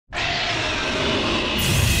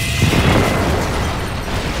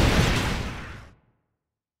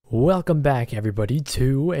Welcome back everybody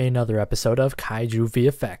to another episode of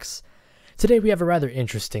KaijuVFX. Today we have a rather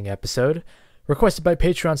interesting episode, requested by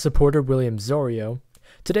Patreon supporter William Zorio.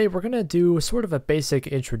 Today we're going to do sort of a basic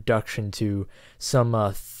introduction to some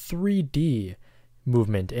 3D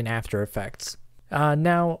movement in After Effects.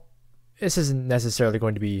 Now, this isn't necessarily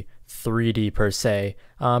going to be 3D per se,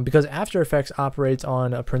 because After Effects operates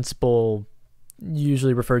on a principle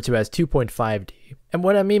usually referred to as 2.5D. And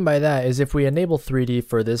what I mean by that is if we enable 3D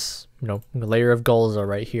for this, layer of Gulza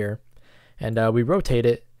right here, and we rotate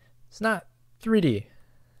it, it's not 3D.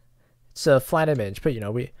 It's a flat image, but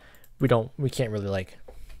we can't really like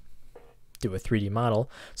do a 3D model.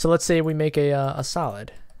 So let's say we make a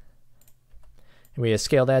solid, and we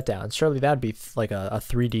scale that down. Surely that'd be like a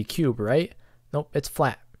 3D cube, right? Nope, it's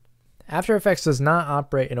flat. After Effects does not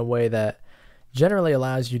operate in a way that generally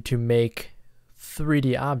allows you to make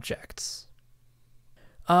 3D objects.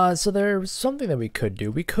 So there's something that we could do.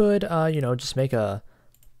 We could, just make a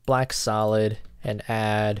black solid and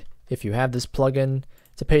add, if you have this plugin,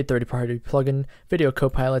 it's a paid third-party plugin, Video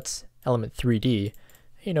Copilot's Element 3D.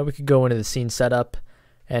 We could go into the scene setup,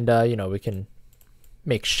 and we can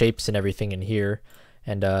make shapes and everything in here,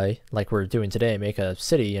 and like we're doing today, make a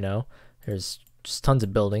city. There's just tons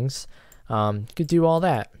of buildings. You could do all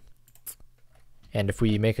that, and if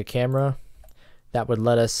we make a camera, that would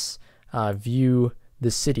let us view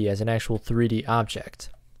the city as an actual 3D object.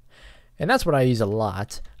 And that's what I use a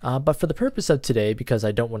lot. But for the purpose of today, because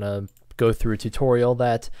I don't want to go through a tutorial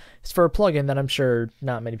that is for a plugin that I'm sure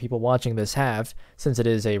not many people watching this have, since it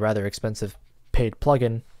is a rather expensive paid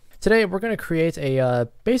plugin, today we're going to create a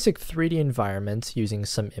basic 3D environment using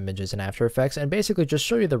some images in After Effects, and basically just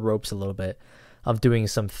show you the ropes a little bit of doing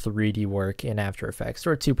some 3D work in After Effects,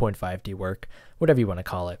 or 2.5D work, whatever you want to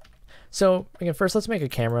call it. So again, first let's make a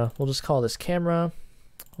camera. We'll just call this camera.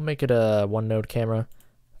 We'll make it a one node camera.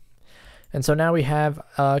 And so now we have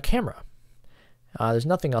a camera. There's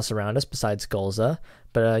nothing else around us besides Gulza,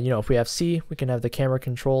 but if we have C, we can have the camera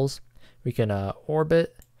controls. We can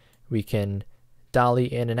orbit, we can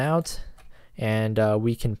dolly in and out, and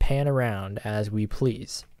we can pan around as we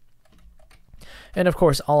please. And of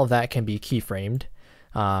course, all of that can be keyframed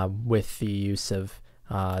with the use of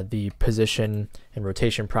the position and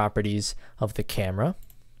rotation properties of the camera.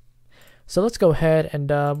 So let's go ahead and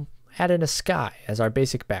add in a sky as our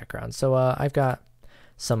basic background. So I've got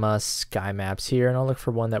some sky maps here, and I'll look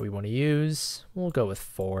for one that we want to use. We'll go with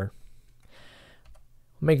 4.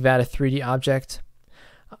 We'll make that a 3D object.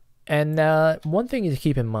 And one thing to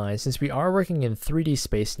keep in mind, since we are working in 3D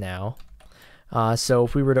space now, so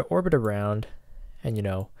if we were to orbit around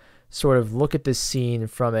and sort of look at this scene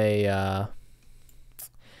from a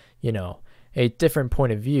a different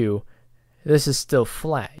point of view, this is still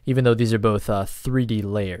flat, even though these are both 3D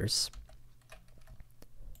layers.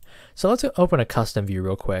 So let's open a custom view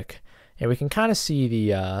real quick, and we can kind of see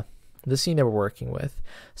the scene that we're working with.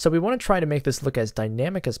 So we want to try to make this look as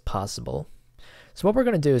dynamic as possible. So what we're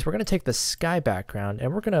going to do is we're going to take the sky background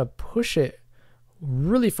and we're going to push it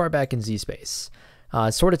really far back in Z space,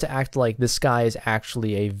 sort of to act like the sky is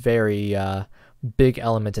actually a very big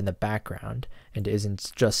element in the background and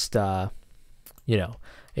isn't just a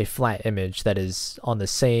flat image that is on the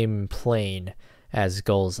same plane as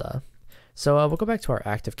Gulza. So we'll go back to our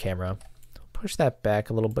active camera, push that back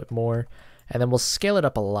a little bit more, and then we'll scale it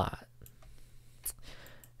up a lot.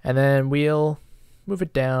 And then we'll move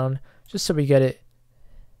it down just so we get it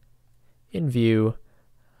in view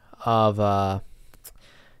of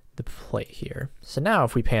the plate here. So now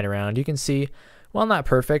if we pan around, you can see, while not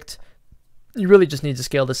perfect, you really just need to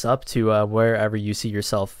scale this up to wherever you see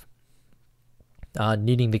yourself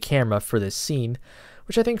needing the camera for this scene,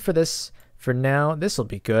 which I think for now, this will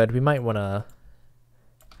be good. We might want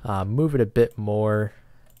to move it a bit more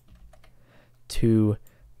to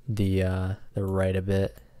the right a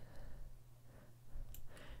bit,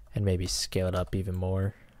 and maybe scale it up even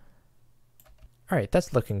more. All right,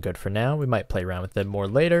 that's looking good for now. We might play around with it more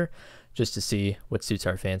later, just to see what suits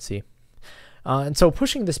our fancy. And so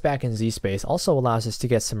pushing this back in Z space also allows us to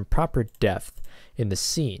get some proper depth in the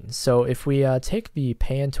scene. So if we take the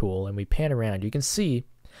pan tool and we pan around, you can see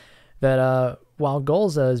that while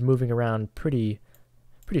Gulza is moving around pretty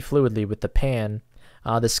fluidly with the pan,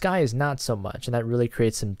 the sky is not so much, and that really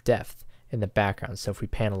creates some depth in the background. So if we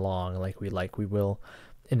pan along like we will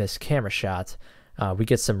in this camera shot, we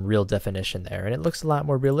get some real definition there, and it looks a lot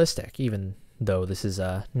more realistic, even though this is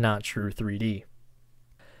not true 3D.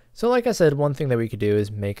 So like I said, one thing that we could do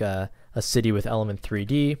is make a city with element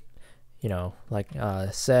 3D. Like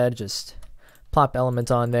said, just plop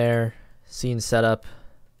element on there, scene setup,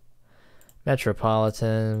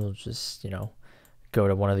 metropolitan, we'll just, go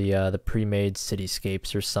to one of the pre-made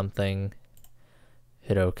cityscapes or something.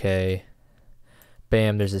 Hit OK.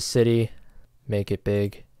 Bam, there's a city. Make it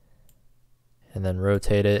big. And then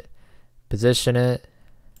rotate it. Position it.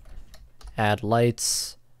 Add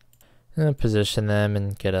lights. And position them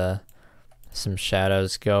and get some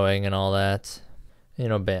shadows going and all that. You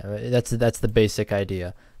know, bam. That's the basic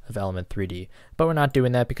idea of Element 3D. But we're not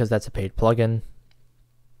doing that because that's a paid plugin.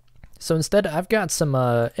 So instead, I've got some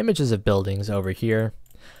images of buildings over here.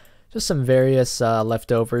 Just some various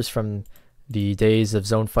leftovers from the days of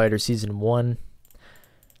Zone Fighter Season 1.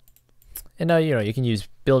 And you know, you can use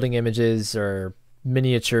building images or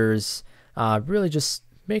miniatures. Really just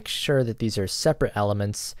make sure that these are separate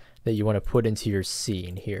elements that you want to put into your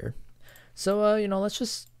scene here. So, you know, let's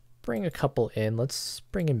just bring a couple in. Let's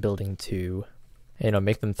bring in building 2. You know,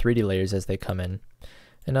 make them 3D layers as they come in.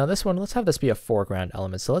 And this one, let's have this be a foreground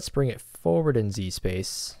element. So let's bring it forward in Z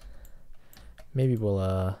space. Maybe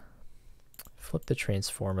we'll flip the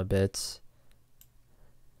transform a bit.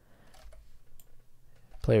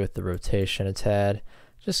 Play with the rotation a tad.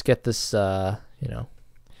 Just get this, you know,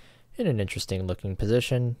 in an interesting looking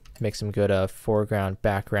position. Make some good foreground,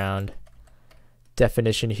 background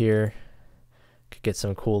definition here. Could get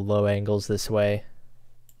some cool low angles this way.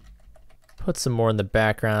 Put some more in the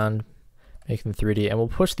background. Make them 3D, and we'll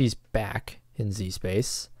push these back in Z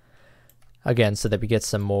space again so that we get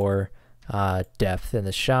some more depth in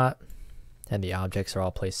the shot, and the objects are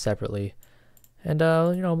all placed separately. And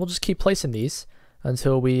you know, we'll just keep placing these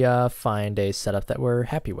until we find a setup that we're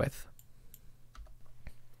happy with.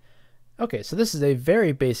 Okay, so this is a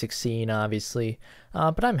very basic scene, obviously,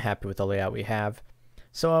 but I'm happy with the layout we have.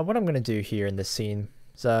 So what I'm going to do here in this scene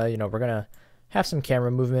is, you know, we're going to have some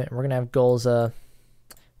camera movement, and we're going to have Gulls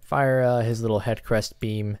fire his little head crest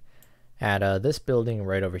beam at this building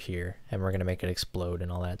right over here, and we're going to make it explode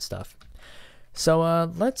and all that stuff.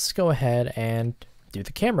 So let's go ahead and do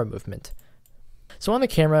the camera movement. So on the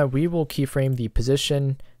camera, we will keyframe the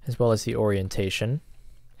position as well as the orientation.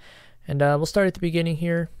 And we'll start at the beginning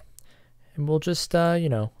here, and we'll just, you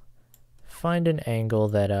know, find an angle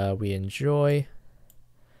that we enjoy.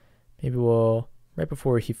 Maybe we'll, right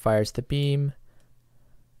before he fires the beam,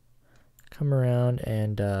 come around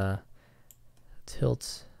and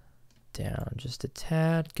tilt down just a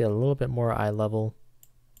tad, get a little bit more eye level.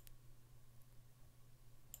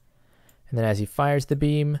 And then as he fires the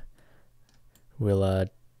beam, we'll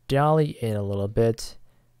dolly in a little bit,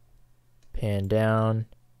 pan down,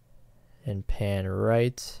 and pan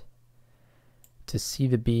right to see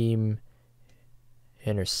the beam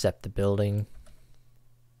intercept the building.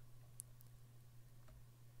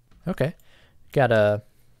 Okay, got a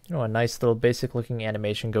a nice little basic looking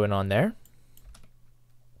animation going on there.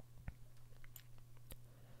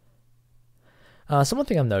 So one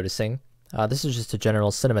thing I'm noticing, this is just a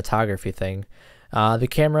general cinematography thing. The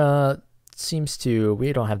camera seems to,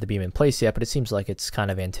 we don't have the beam in place yet, but it seems like it's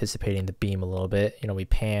kind of anticipating the beam a little bit. You know, we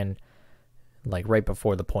pan like right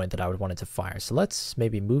before the point that I would want it to fire. So let's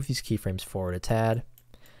maybe move these keyframes forward a tad.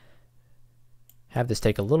 Have this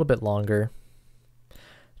take a little bit longer.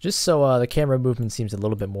 Just so the camera movement seems a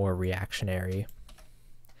little bit more reactionary.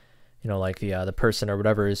 You know, like the person or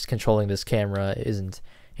whatever is controlling this camera isn't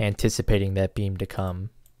anticipating that beam to come.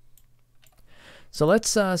 So let's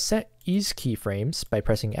set ease keyframes by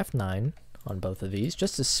pressing F9 on both of these,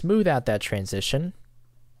 just to smooth out that transition.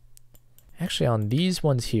 Actually, on these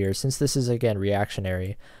ones here, since this is again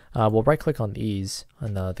reactionary, we'll right click on ease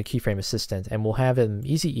on the keyframe assistant, and we'll have an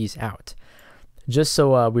easy ease out, just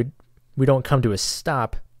so we don't come to a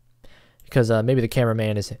stop, because maybe the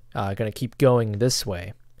cameraman is going to keep going this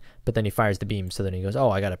way, but then he fires the beam, so then he goes, oh,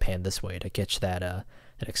 I got to pan this way to catch that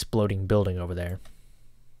exploding building over there.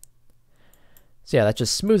 So yeah, that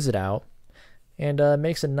just smooths it out and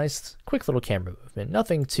makes a nice quick little camera movement.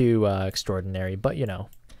 Nothing too extraordinary, but you know,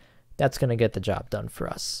 that's going to get the job done for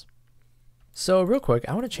us. So real quick,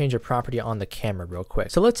 I want to change a property on the camera real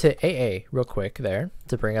quick. So let's hit AA real quick there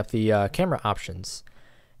to bring up the camera options.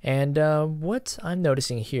 And what I'm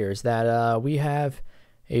noticing here is that we have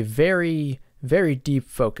a very, very deep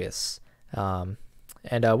focus. And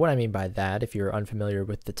what I mean by that, if you're unfamiliar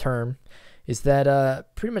with the term, is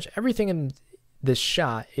that pretty much everything in this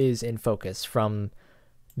shot is in focus, from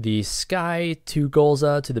the sky to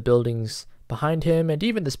Golza to the buildings behind him, and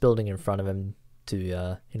even this building in front of him, to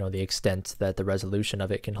you know, the extent that the resolution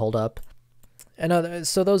of it can hold up. And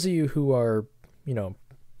so those of you who are, you know,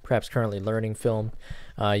 perhaps currently learning film,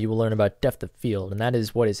 you will learn about depth of field, and that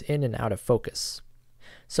is what is in and out of focus.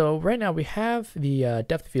 So right now we have the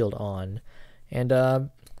depth of field on, and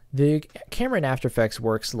the camera in After Effects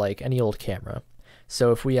works like any old camera.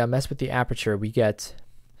 So if we mess with the aperture, we get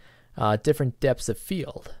different depths of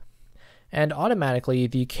field. And automatically,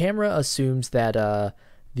 the camera assumes that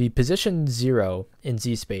the position 0 in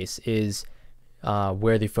Z-space is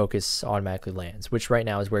where the focus automatically lands, which right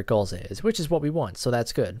now is where Gulza is, which is what we want, so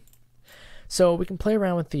that's good. So we can play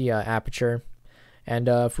around with the aperture, and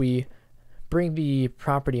if we bring the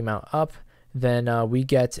property amount up, then we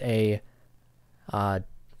get a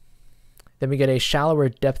shallower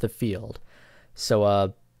depth of field.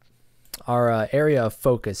 So our area of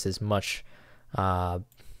focus is much less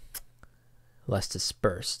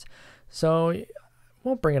dispersed. So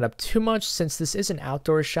won't bring it up too much since this is an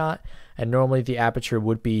outdoor shot, and normally the aperture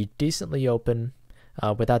would be decently open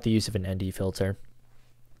without the use of an ND filter.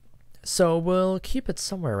 So we'll keep it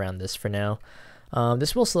somewhere around this for now.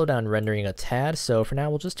 This will slow down rendering a tad, so for now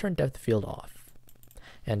we'll just turn depth of field off.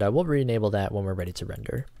 And we'll re-enable that when we're ready to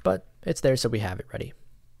render, but it's there so we have it ready.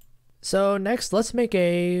 So next, let's make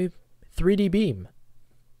a 3D beam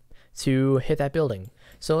to hit that building.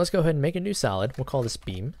 So let's go ahead and make a new solid. We'll call this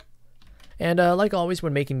beam. And like always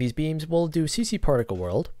when making these beams, we'll do CC particle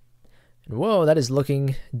world. And whoa, that is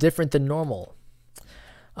looking different than normal.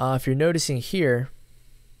 If you're noticing here,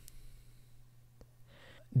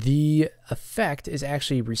 the effect is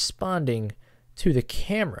actually responding to the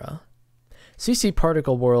camera. CC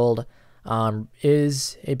particle world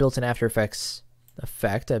is a built-in After Effects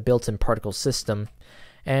effect, a built-in particle system,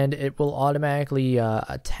 and it will automatically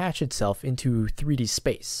attach itself into 3D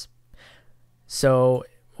space. So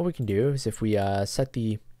what we can do is if we set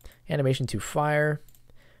the animation to fire,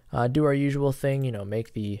 do our usual thing, you know,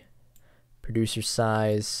 make the producer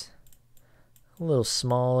size a little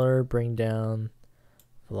smaller, bring down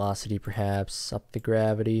velocity perhaps, up the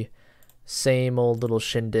gravity, same old little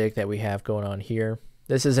shindig that we have going on here.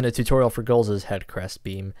 This isn't a tutorial for Gulza's head crest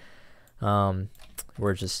beam.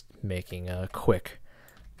 We're just making a quick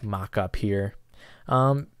mock-up here.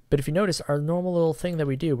 But if you notice, our normal little thing that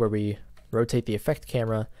we do where we rotate the effect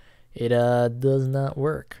camera, it does not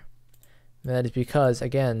work. And that is because,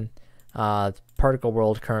 again, Particle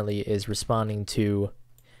World currently is responding to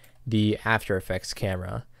the After Effects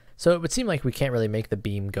camera. So it would seem like we can't really make the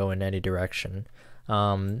beam go in any direction.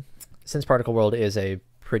 Since Particle World is a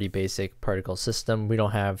pretty basic particle system, we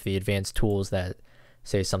don't have the advanced tools that,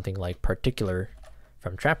 say, something like Particular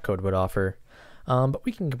from Trapcode would offer. But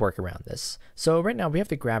we can work around this. So right now we have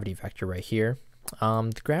the gravity vector right here.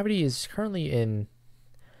 The gravity is currently in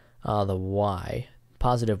the y,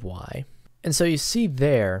 positive y. And so you see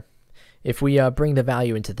there, if we bring the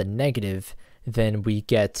value into the negative, then we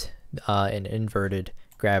get an inverted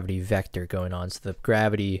gravity vector going on. So the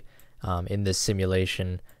gravity in this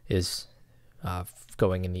simulation is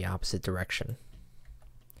going in the opposite direction.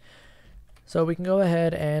 So we can go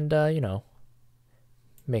ahead and, you know,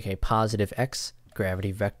 make a positive x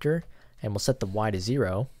gravity vector, and we'll set the y to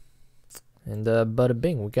 0. And bada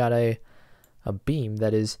bing, we got a beam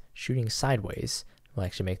that is shooting sideways. We'll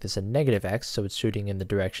actually make this a negative x, so it's shooting in the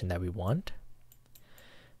direction that we want.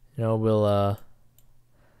 You know, we'll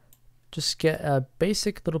just get a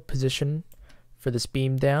basic little position for this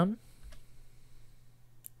beam down.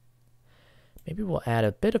 Maybe we'll add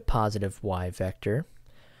a bit of positive y vector,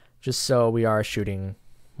 just so we are shooting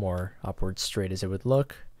more upward straight as it would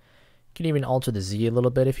look. You can even alter the z a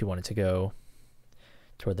little bit if you want it to go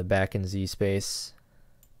toward the back in z space.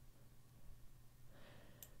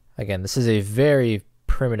 Again, this is a very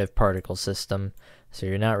primitive particle system, so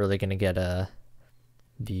you're not really going to get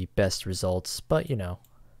the best results, but you know,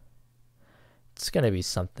 it's going to be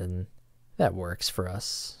something that works for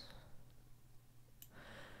us.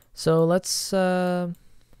 So let's have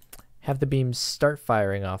the beam start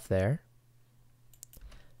firing off there.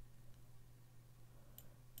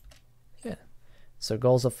 Yeah. So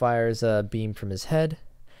Gulza fires a beam from his head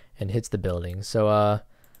and hits the building. So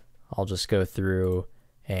I'll just go through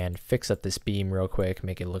and fix up this beam real quick,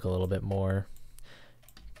 make it look a little bit more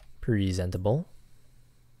presentable.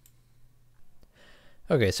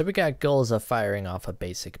 Okay, so we got Gulza firing off a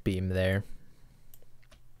basic beam there.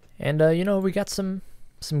 And you know, we got some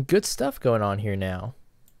good stuff going on here now.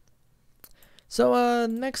 So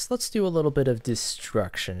next, let's do a little bit of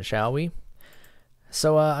destruction, shall we?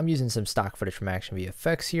 So I'm using some stock footage from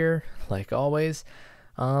ACTIONVFX here, like always.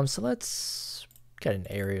 So let's get an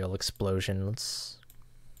aerial explosion.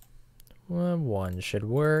 One should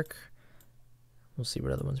work. We'll see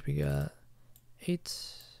what other ones we got.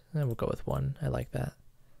 8, and we'll go with 1. I like that.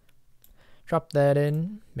 Drop that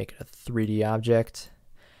in, make it a 3D object,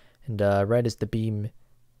 and right as the beam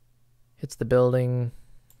hits the building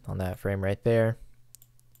on that frame right there,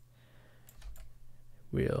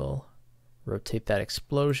 we'll rotate that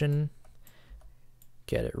explosion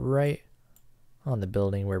get it right on the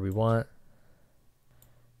building where we want.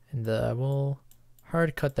 And we'll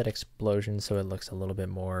hard cut that explosion so it looks a little bit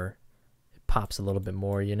more, it pops a little bit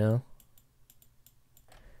more, you know?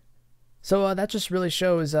 So that just really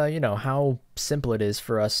shows, you know, how simple it is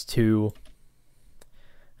for us to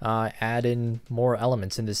add in more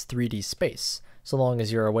elements in this 3D space, so long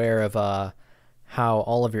as you're aware of how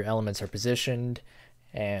all of your elements are positioned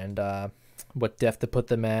and what depth to put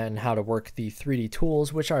them at and how to work the 3D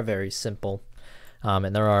tools, which are very simple.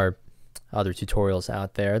 And there are other tutorials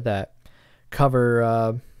out there that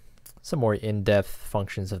cover some more in-depth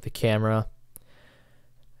functions of the camera.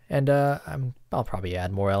 And I'll probably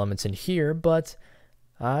add more elements in here, but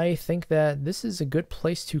I think that this is a good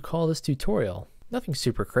place to call this tutorial. Nothing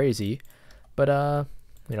super crazy, but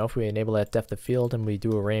you know, if we enable that depth of field and we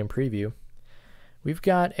do a RAM preview, we've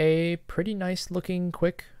got a pretty nice looking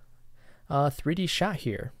quick 3D shot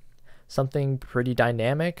here. Something pretty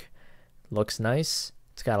dynamic, looks nice,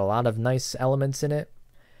 it's got a lot of nice elements in it,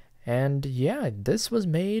 and yeah, this was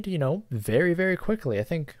made, you know, very, very quickly. I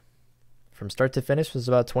think from start to finish was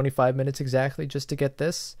about 25 minutes exactly just to get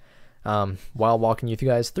this, while walking you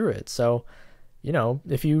guys through it. So, you know,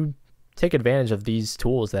 if you take advantage of these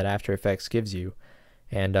tools that After Effects gives you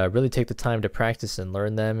and really take the time to practice and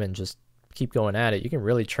learn them and just keep going at it, you can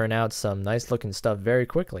really churn out some nice looking stuff very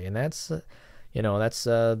quickly. And that's you know, that's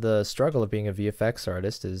the struggle of being a VFX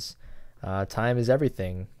artist, is time is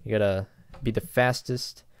everything. You gotta be the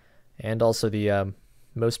fastest and also the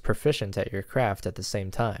most proficient at your craft at the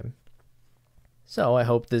same time. So I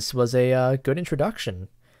hope this was a good introduction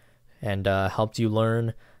and helped you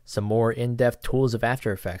learn some more in-depth tools of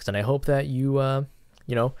After Effects. And I hope that you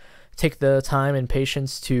you know, take the time and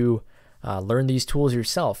patience to learn these tools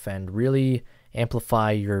yourself and really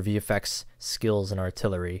amplify your VFX skills and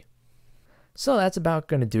artillery. So that's about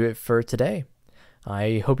going to do it for today.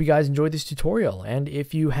 I hope you guys enjoyed this tutorial, and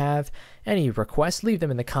if you have any requests, leave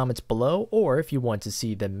them in the comments below, or if you want to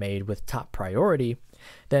see them made with top priority,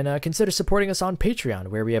 then consider supporting us on Patreon,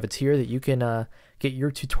 where we have a tier that you can get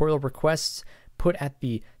your tutorial requests put at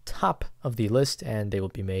the top of the list, and they will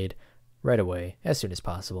be made right away as soon as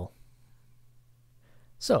possible.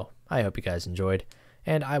 So, I hope you guys enjoyed,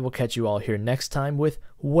 and I will catch you all here next time with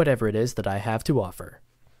whatever it is that I have to offer.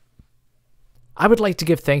 I would like to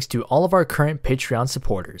give thanks to all of our current Patreon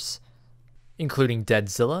supporters, including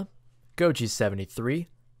Deadzilla, Goji73,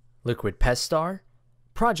 Liquid Pestar,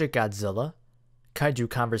 Project Godzilla, Kaiju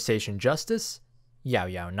Conversation Justice,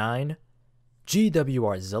 Yao9,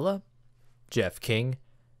 GWRzilla, Jeff King,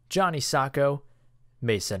 Johnny Sacco,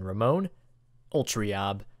 Mason Ramon,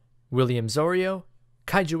 Ultriob, William Zorio,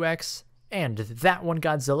 KaijuX, and That One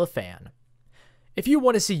Godzilla Fan. If you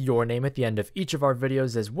want to see your name at the end of each of our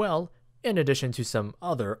videos as well, in addition to some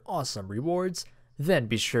other awesome rewards, then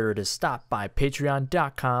be sure to stop by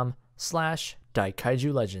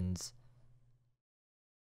patreon.com/DaikaijuLegends.